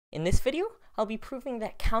In this video, I'll be proving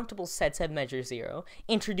that countable sets have measure 0,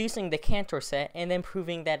 introducing the Cantor set, and then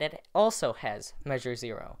proving that it also has measure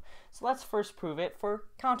 0. So let's first prove it for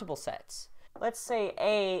countable sets. Let's say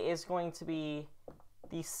A is going to be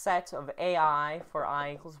the set of AI for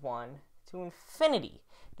I equals 1 to infinity.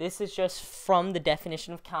 This is just from the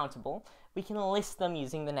definition of countable. We can list them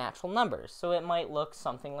using the natural numbers. So it might look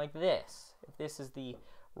something like this. If this is the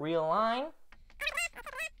real line,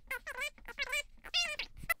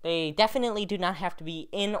 they definitely do not have to be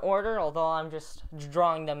in order, although I'm just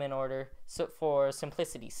drawing them in order for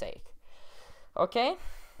simplicity's sake. Okay?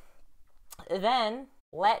 Then,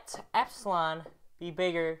 let epsilon be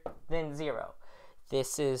bigger than 0.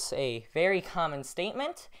 This is a very common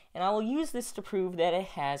statement, and I will use this to prove that it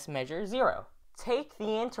has measure 0. Take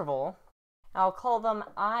the interval, I'll call them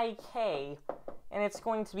ik, and it's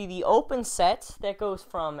going to be the open set that goes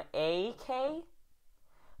from ak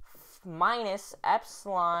minus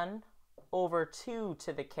epsilon over 2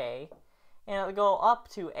 to the k, and it'll go up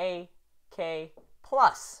to ak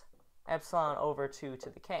plus epsilon over 2 to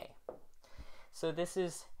the k. So this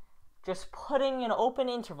is just putting an open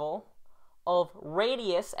interval of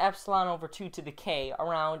radius epsilon over 2 to the k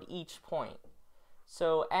around each point.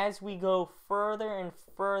 So as we go further and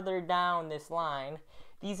further down this line,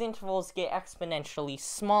 these intervals get exponentially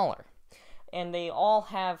smaller, and they all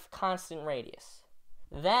have constant radius.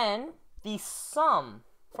 Then the sum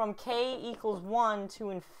from k equals 1 to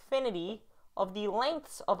infinity of the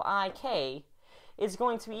lengths of ik is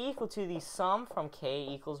going to be equal to the sum from k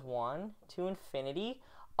equals 1 to infinity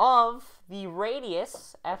of the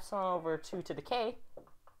radius epsilon over 2 to the k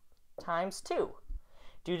times 2.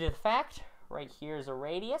 Due to the fact, right here is a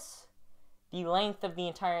radius, the length of the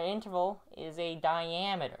entire interval is a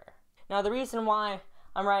diameter. Now the reason why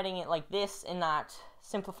I'm writing it like this and not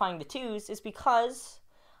simplifying the 2's is because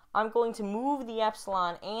I'm going to move the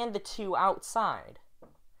epsilon and the 2 outside.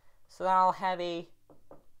 So that I'll have a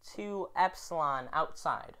 2 epsilon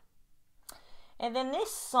outside. And then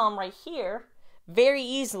this sum right here, very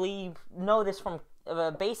easily, you know this from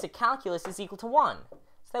basic calculus, is equal to 1.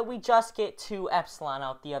 So that we just get 2 epsilon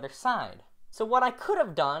out the other side. So what I could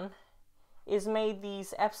have done is made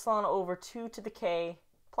these epsilon over 2 to the k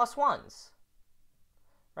plus 1's.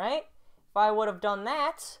 Right? If I would have done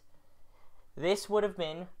that, this would have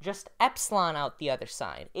been just epsilon out the other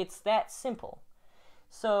side. It's that simple.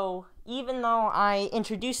 So even though I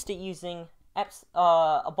introduced it using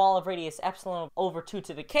a ball of radius epsilon over 2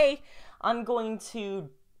 to the k, I'm going to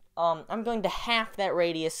half that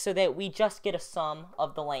radius so that we just get a sum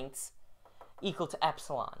of the lengths equal to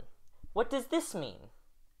epsilon. What does this mean?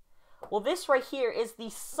 Well, this right here is the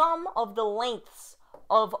sum of the lengths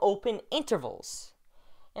of open intervals.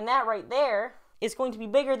 And that right there is going to be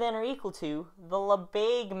bigger than or equal to the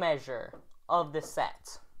Lebesgue measure of the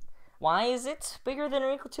set. Why is it bigger than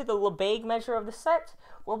or equal to the Lebesgue measure of the set?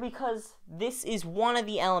 Well, because this is one of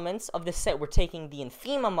the elements of the set we're taking the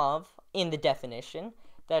infimum of in the definition.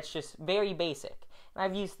 That's just very basic. And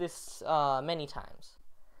I've used this many times.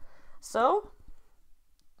 So,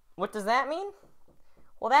 what does that mean?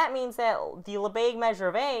 Well, that means that the Lebesgue measure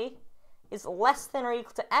of A is less than or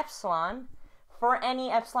equal to epsilon for any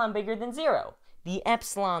epsilon bigger than 0. The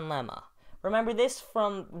Epsilon Lemma. Remember this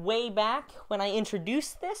from way back when I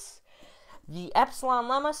introduced this? The Epsilon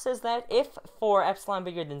Lemma says that if for epsilon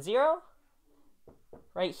bigger than 0,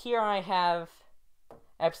 right here I have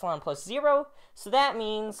epsilon plus 0, so that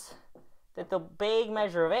means that the Lebesgue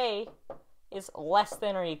measure of A is less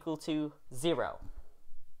than or equal to 0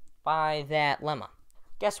 by that lemma.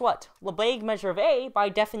 Guess what? Lebesgue measure of A, by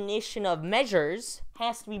definition of measures,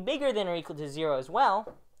 has to be bigger than or equal to 0 as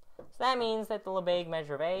well. So that means that the Lebesgue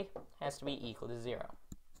measure of A has to be equal to 0.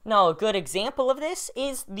 Now, a good example of this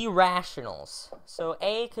is the rationals. So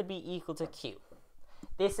A could be equal to Q.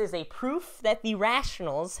 This is a proof that the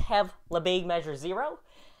rationals have Lebesgue measure 0,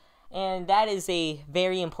 and that is a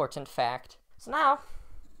very important fact. So now,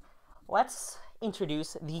 let's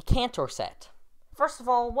introduce the Cantor set. First of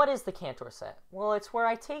all, what is the Cantor set? Well, it's where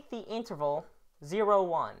I take the interval 0,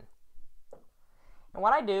 1. And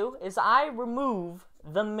what I do is I remove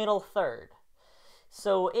the middle third.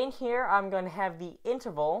 So in here, I'm going to have the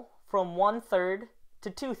interval from 1/3 to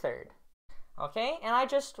 2/3. Okay? And I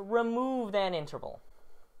just remove that interval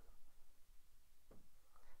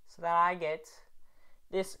so that I get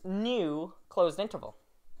this new closed interval.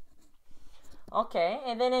 Okay,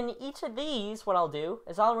 and then in each of these, what I'll do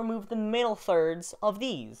is I'll remove the middle thirds of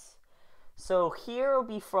these. So here will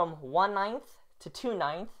be from 1/9 to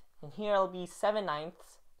 2/9, and here will be 7/9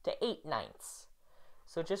 to 8/9.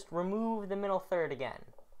 So just remove the middle third again.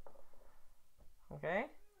 Okay?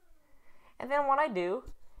 And then what I do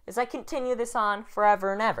is I continue this on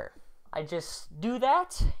forever and ever. I just do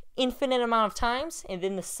that infinite amount of times, and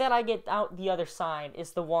then the set I get out the other side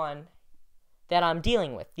is the one that I'm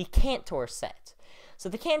dealing with, the Cantor set. So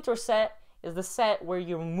the Cantor set is the set where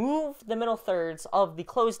you move the middle thirds of the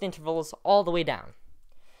closed intervals all the way down.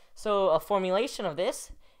 So a formulation of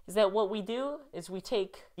this is that what we do is we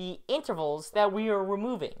take the intervals that we are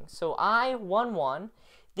removing. So I11,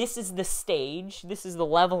 this is the stage, this is the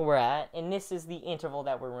level we're at, and this is the interval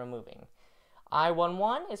that we're removing.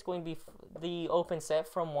 I11 is going to be the open set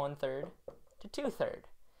from 1/3 to 2/3.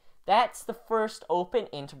 That's the first open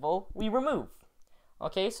interval we remove.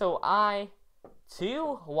 Okay, so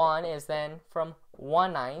I21 is then from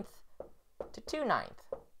 1/9 to 2/9.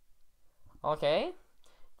 Okay,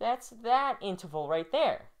 that's that interval right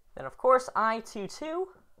there. Then of course I22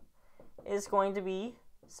 is going to be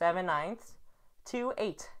 7/9 to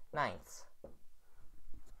 8/9.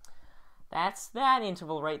 That's that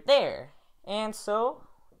interval right there. And so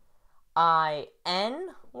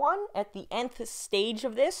IN1 at the nth stage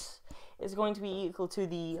of this is going to be equal to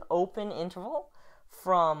the open interval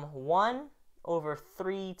from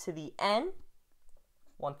 1/3 to the n,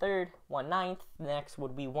 1/3, 1/9, the next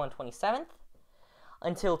would be 1/27th,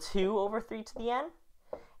 until 2/3 to the n.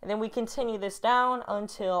 And then we continue this down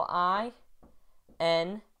until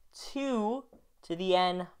IN2 to the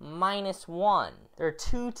n minus 1. There are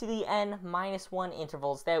 2 to the n minus 1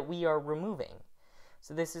 intervals that we are removing.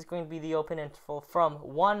 So this is going to be the open interval from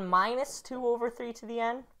 1 minus 2/3 to the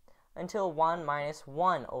n until 1 minus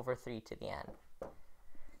 1/3 to the n.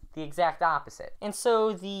 The exact opposite. And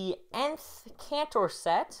so the nth Cantor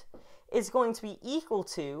set is going to be equal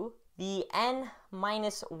to the n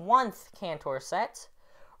minus 1th Cantor set,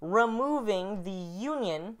 removing the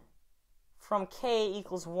union from k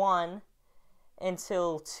equals 1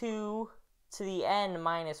 until 2 to the n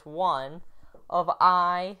minus 1 of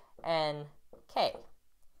I and k.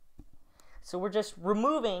 So we're just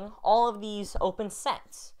removing all of these open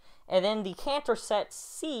sets. And then the Cantor set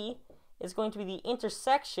C is going to be the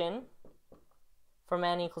intersection from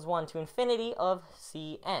n equals 1 to infinity of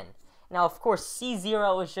Cn. Now, of course,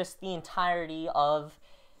 C0 is just the entirety of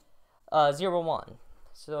 0, 1.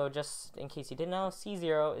 So just in case you didn't know,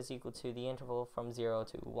 C0 is equal to the interval from 0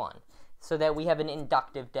 to 1. So that we have an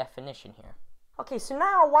inductive definition here. Okay, so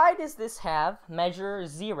now why does this have measure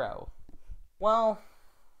 0? Well,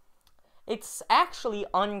 it's actually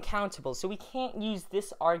uncountable, so we can't use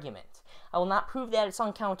this argument. I will not prove that it's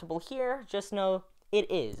uncountable here, just know it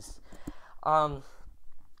is.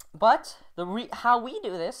 But how we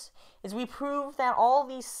do this is we prove that all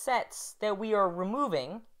these sets that we are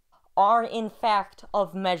removing are in fact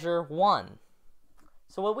of measure 1.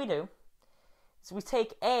 So what we do is we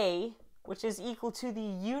take A, which is equal to the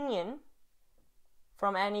union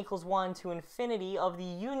from n equals 1 to infinity of the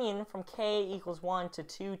union from k equals 1 to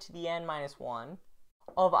 2 to the n minus 1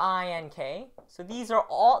 of I and k. So these are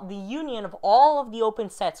all the union of all of the open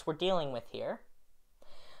sets we're dealing with here.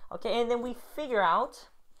 Okay, and then we figure out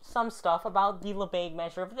some stuff about the Lebesgue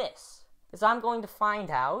measure of this. Is I'm going to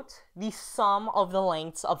find out the sum of the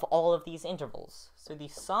lengths of all of these intervals. So the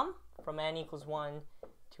sum from n equals 1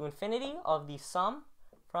 to infinity of the sum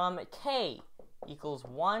from k equals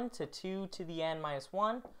 1 to 2 to the n minus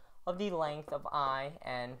 1 of the length of I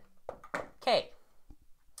and k.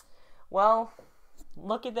 Well,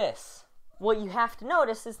 look at this. What you have to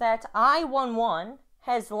notice is that I11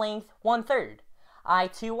 has length 1/3.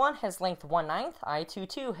 I21 has length 1/9.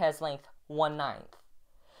 I22 has length 1/9.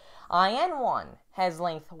 IN1 has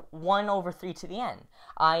length 1/3 to the n.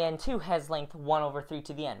 IN2 has length 1/3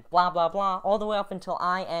 to the n. Blah, blah, blah, all the way up until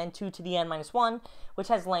IN2 to the n minus 1, which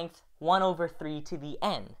has length 1/3 to the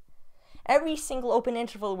n. Every single open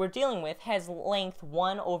interval we're dealing with has length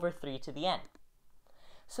 1/3 to the n.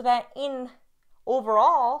 So that in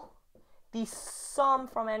overall, the sum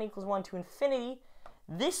from n equals 1 to infinity,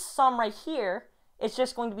 this sum right here is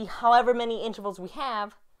just going to be however many intervals we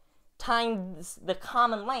have times the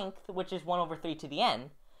common length, which is 1/3 to the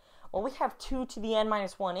n. Well, we have 2 to the n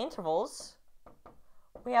minus 1 intervals.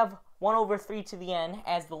 We have 1/3 to the n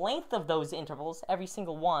as the length of those intervals, every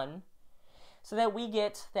single one, so that we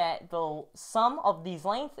get that the sum of these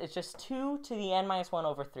lengths is just 2 to the n minus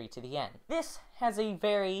 1/3 to the n. This has a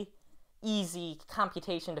very easy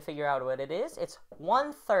computation to figure out what it is. It's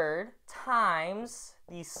 1/3 times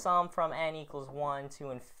the sum from n equals 1 to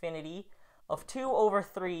infinity of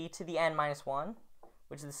 2/3 to the n minus 1,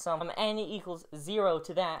 which is the sum from n equals 0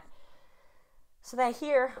 to that. So that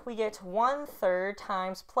here we get 1/3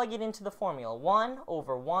 times, plug it into the formula,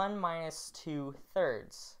 1/1 minus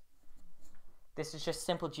 2/3. This is just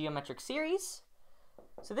simple geometric series.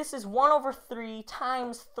 So this is 1 over 3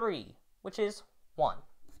 times 3, which is 1.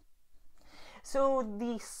 So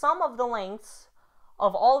the sum of the lengths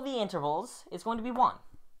of all the intervals is going to be 1.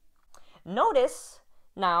 Notice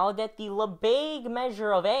now that the Lebesgue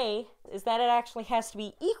measure of A is that it actually has to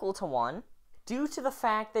be equal to 1 due to the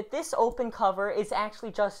fact that this open cover is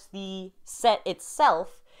actually just the set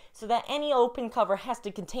itself, so that any open cover has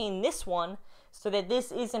to contain this one, so that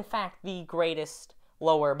this is in fact the greatest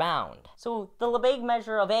lower bound. So the Lebesgue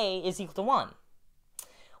measure of A is equal to 1.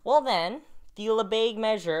 Well then, the Lebesgue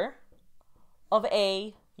measure of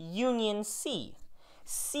A union C.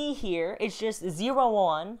 C here is just 0,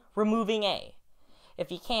 1, removing A.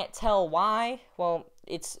 If you can't tell why, well,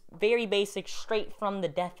 it's very basic straight from the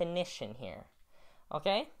definition here.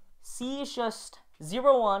 Okay? C is just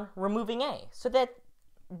 0, 1, removing A. So that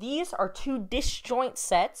these are two disjoint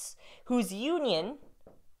sets whose union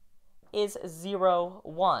is 0,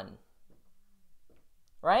 1.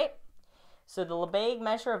 Right? So the Lebesgue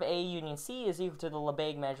measure of A union C is equal to the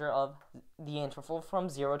Lebesgue measure of the interval from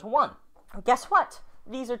 0 to 1. Guess what?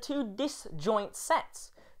 These are two disjoint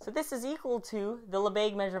sets. So this is equal to the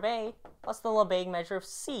Lebesgue measure of A plus the Lebesgue measure of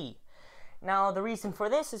C. Now the reason for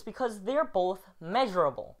this is because they're both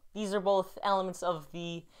measurable. These are both elements of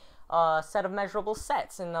the set of measurable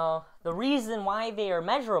sets. And the reason why they are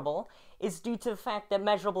measurable is due to the fact that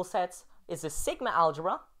measurable sets is a sigma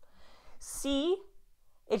algebra. C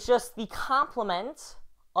is just the complement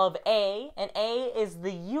of A, and A is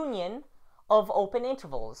the union of open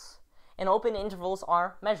intervals. And open intervals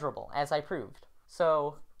are measurable, as I proved.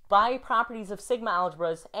 So, by properties of sigma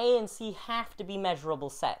algebras, A and C have to be measurable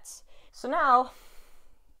sets. So now,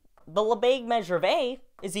 the Lebesgue measure of A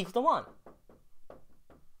is equal to 1.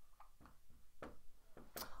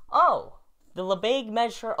 Oh, the Lebesgue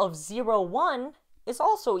measure of 0, 1 is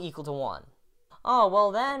also equal to 1. Oh,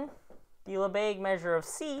 well then, the Lebesgue measure of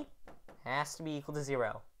C has to be equal to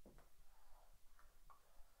 0.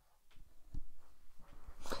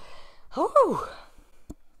 Whew.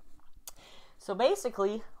 So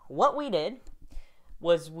basically, what we did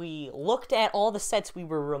was we looked at all the sets we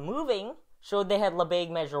were removing, showed they had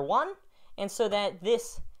Lebesgue measure 1, and so that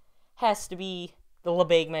this has to be the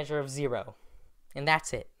Lebesgue measure of 0. And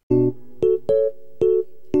that's it.